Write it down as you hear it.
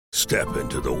Step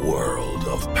into the world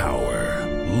of power,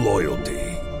 loyalty,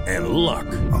 and luck.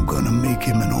 I'm gonna make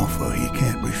him an offer he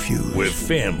can't refuse. With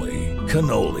family,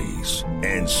 cannolis,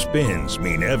 and spins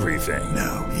mean everything.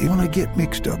 Now, you wanna get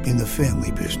mixed up in the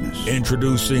family business.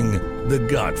 Introducing The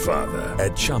Godfather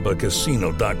at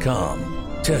ChumbaCasino.com.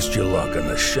 Test your luck in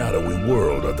the shadowy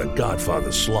world of The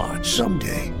Godfather slot.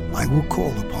 Someday, I will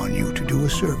call upon you to do a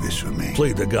service for me.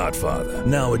 Play The Godfather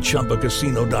now at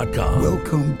ChumbaCasino.com.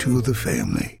 Welcome to the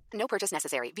family. No purchase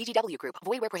necessary. VGW Group.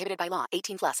 Void where prohibited by law.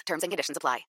 18 plus. Terms and conditions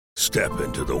apply. Step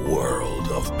into the world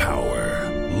of power,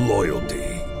 loyalty,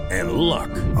 and luck.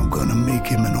 I'm gonna make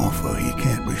him an offer he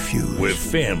can't refuse. With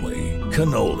family,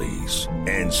 cannolis,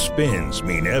 and spins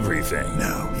mean everything.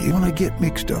 Now, you wanna get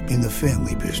mixed up in the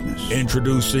family business.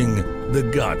 Introducing The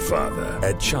Godfather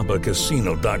at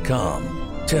ChumbaCasino.com.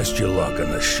 Test your luck in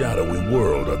the shadowy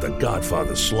world of The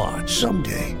Godfather slot.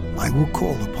 Someday, I will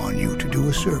call upon you to do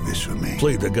a service for me.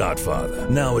 Play The Godfather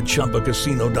now at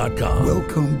ChumbaCasino.com.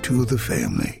 Welcome to the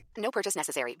family. No purchase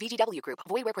necessary. VGW Group.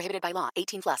 Void where prohibited by law.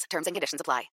 18 plus. Terms and conditions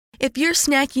apply. If you're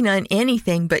snacking on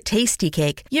anything but tasty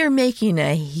cake, you're making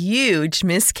a huge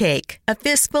mistake. A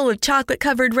fistful of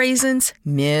chocolate-covered raisins?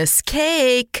 Miss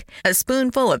cake. A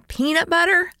spoonful of peanut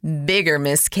butter? Bigger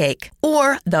mistake.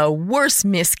 Or the worst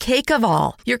mistake of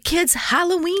all, your kid's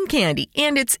Halloween candy,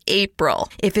 and it's April.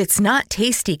 If it's not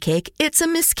tasty cake, it's a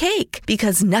mistake,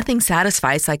 because nothing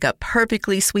satisfies like a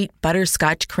perfectly sweet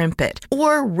butterscotch crimpet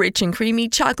or rich and creamy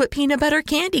chocolate peanut butter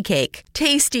candy cake.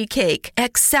 Tasty cake,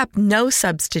 accept no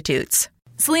substitutes.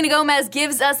 Selena Gomez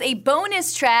gives us a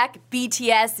bonus track,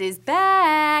 BTS is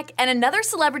back, and another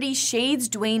celebrity shades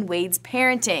Dwyane Wade's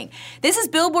parenting. This is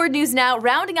Billboard News Now,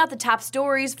 rounding out the top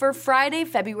stories for Friday,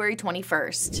 February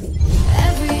 21st.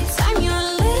 Every time your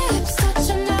lips touch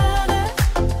another,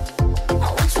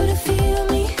 I want you to feel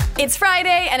me. It's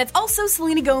Friday, and it's also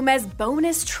Selena Gomez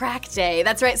bonus track day.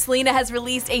 That's right, Selena has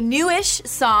released a newish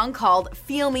song called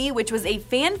Feel Me, which was a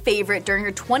fan favorite during her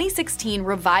 2016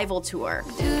 revival tour.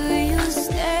 Do you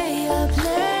stay up late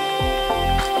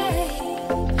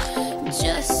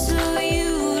just so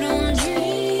you don't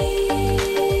dream?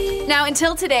 Now,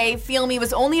 until today, Feel Me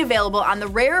was only available on the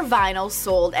rare vinyl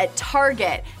sold at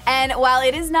Target. And while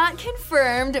it is not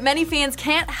confirmed, many fans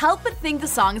can't help but think the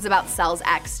song is about Sel's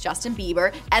ex, Justin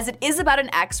Bieber, as it is about an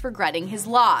ex regretting his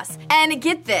loss. And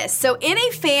get this, so in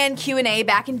a fan Q&A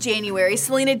back in January,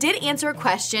 Selena did answer a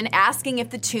question asking if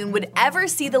the tune would ever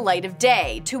see the light of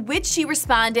day, to which she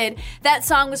responded, "That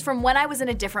song was from when I was in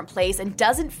a different place and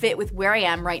doesn't fit with where I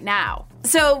am right now."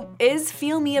 So, is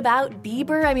Feel Me about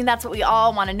Bieber? I mean, that's what we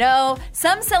all want to know.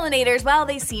 Some Selenators, well,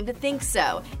 they seem to think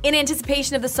so. In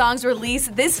anticipation of the song's release,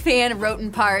 this fan wrote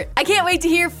in part, "I can't wait to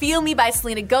hear Feel Me by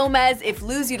Selena Gomez. If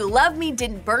Lose You to Love Me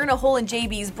didn't burn a hole in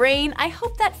JB's brain, I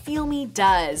hope that Feel Me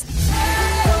does."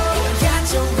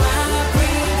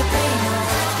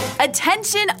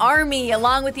 Attention Army!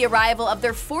 Along with the arrival of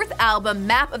their fourth album,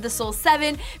 Map of the Soul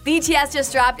 7, BTS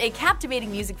just dropped a captivating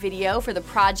music video for the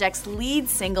project's lead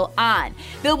single, On.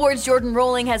 Billboard's Jordan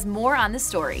Rowling has more on the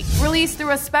story. Released through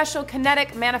a special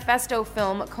kinetic manifesto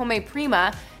film, Come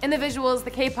Prima, in the visuals, the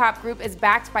K-pop group is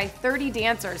backed by 30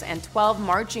 dancers and 12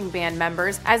 marching band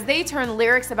members as they turn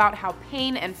lyrics about how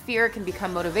pain and fear can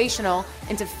become motivational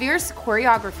into fierce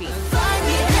choreography.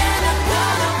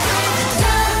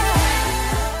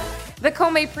 The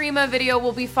Come Prima video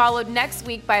will be followed next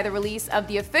week by the release of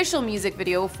the official music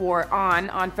video for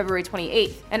On February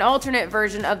 28th. An alternate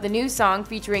version of the new song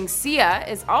featuring Sia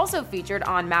is also featured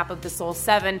on Map of the Soul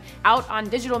 7, out on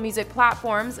digital music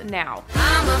platforms now.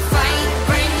 I'm a fight,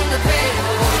 bring the pain,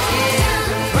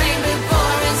 yeah. Bring the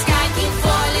boring sky, keep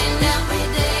falling every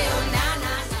day, oh, na,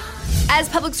 na, na. As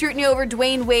public scrutiny over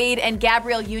Dwyane Wade and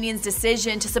Gabrielle Union's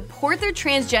decision to support their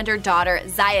transgender daughter,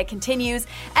 Zaya, continues,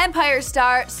 Empire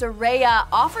star Soraya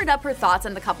offered up her thoughts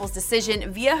on the couple's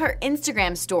decision via her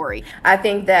Instagram story. I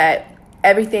think that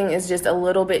everything is just a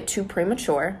little bit too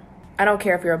premature. I don't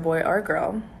care if you're a boy or a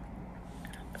girl.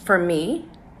 For me,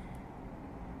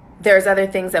 there's other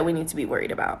things that we need to be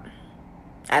worried about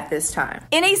at this time.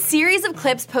 In a series of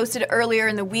clips posted earlier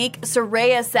in the week,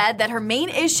 Soraya said that her main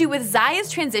issue with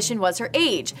Zaya's transition was her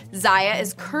age. Zaya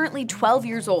is currently 12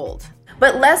 years old.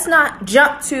 But let's not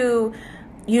jump to,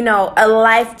 a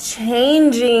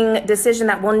life-changing decision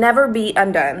that will never be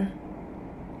undone.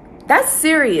 That's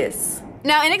serious.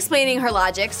 Now, in explaining her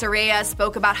logic, Soraya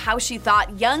spoke about how she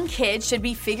thought young kids should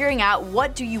be figuring out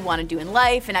what do you want to do in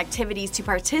life and activities to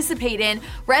participate in,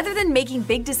 rather than making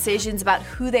big decisions about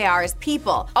who they are as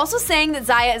people. Also saying that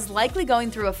Zaya is likely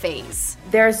going through a phase.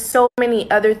 There's so many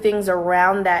other things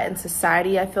around that in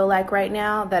society, I feel like right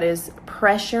now, that is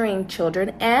pressuring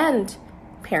children and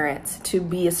parents to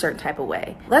be a certain type of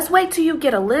way. Let's wait till you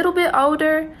get a little bit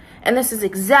older, and this is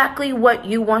exactly what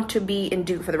you want to be and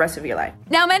do for the rest of your life.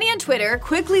 Now, many on Twitter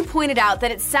quickly pointed out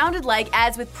that it sounded like,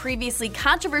 as with previously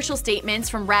controversial statements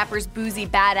from rappers Boozy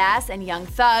Badass and Young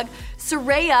Thug,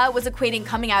 Soraya was equating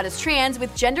coming out as trans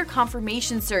with gender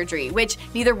confirmation surgery, which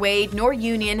neither Wade nor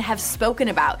Union have spoken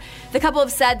about. The couple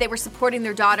have said they were supporting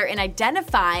their daughter in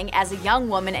identifying as a young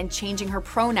woman and changing her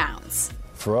pronouns.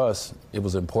 For us, it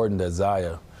was important that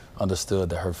Zaya understood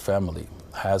that her family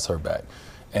has her back.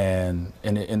 And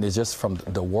it's just from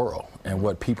the world and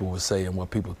what people will say and what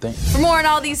people think. For more on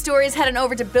all these stories, head on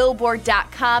over to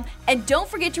Billboard.com. And don't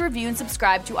forget to review and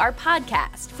subscribe to our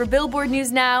podcast. For Billboard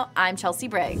News Now, I'm Chelsea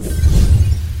Briggs.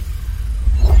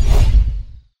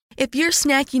 If you're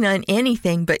snacking on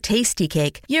anything but tasty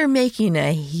cake, you're making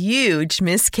a huge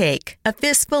mistake. A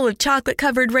fistful of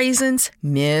chocolate-covered raisins?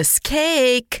 Miss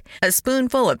Cake. A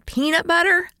spoonful of peanut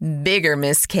butter? Bigger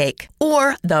mistake.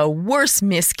 Or the worst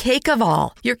mistake of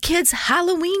all, your kid's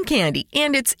Halloween candy,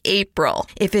 and it's April.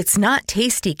 If it's not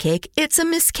tasty cake, it's a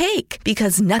mistake,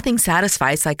 because nothing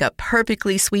satisfies like a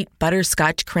perfectly sweet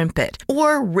butterscotch crimpet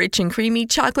or rich and creamy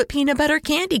chocolate peanut butter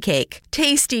candy cake.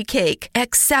 Tasty cake,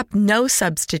 accept no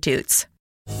substitutes.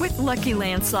 With Lucky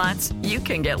Land Slots, you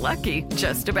can get lucky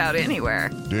just about anywhere.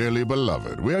 Dearly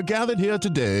beloved, we are gathered here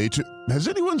today to... Has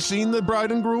anyone seen the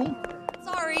bride and groom?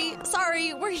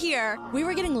 Sorry, we're here. We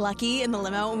were getting lucky in the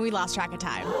limo and we lost track of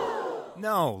time.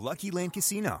 No, Lucky Land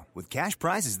Casino, with cash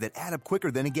prizes that add up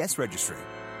quicker than a guest registry.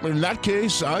 In that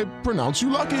case, I pronounce you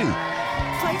lucky.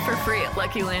 Play for free at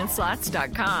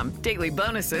LuckyLandSlots.com. Daily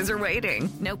bonuses are waiting.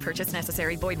 No purchase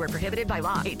necessary. Void where prohibited by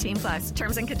law. 18+.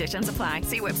 Terms and conditions apply.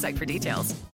 See website for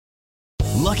details.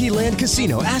 Lucky Land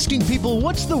Casino, asking people,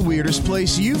 what's the weirdest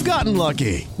place you've gotten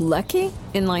lucky? Lucky?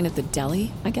 In line at the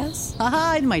deli, I guess?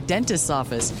 Aha, in my dentist's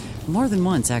office. More than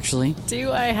once, actually.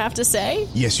 Do I have to say?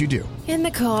 Yes, you do. In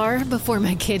the car before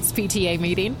my kids' PTA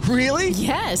meeting. Really?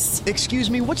 Yes. Excuse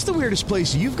me, what's the weirdest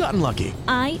place you've gotten lucky?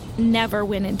 I never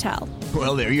win and tell.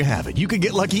 Well, there you have it. You can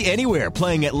get lucky anywhere,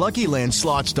 playing at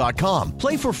LuckyLandSlots.com.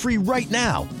 Play for free right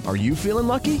now. Are you feeling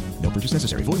lucky? No purchase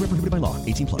necessary. Void where prohibited by law.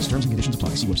 18+. Terms and conditions apply.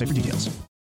 See website for details.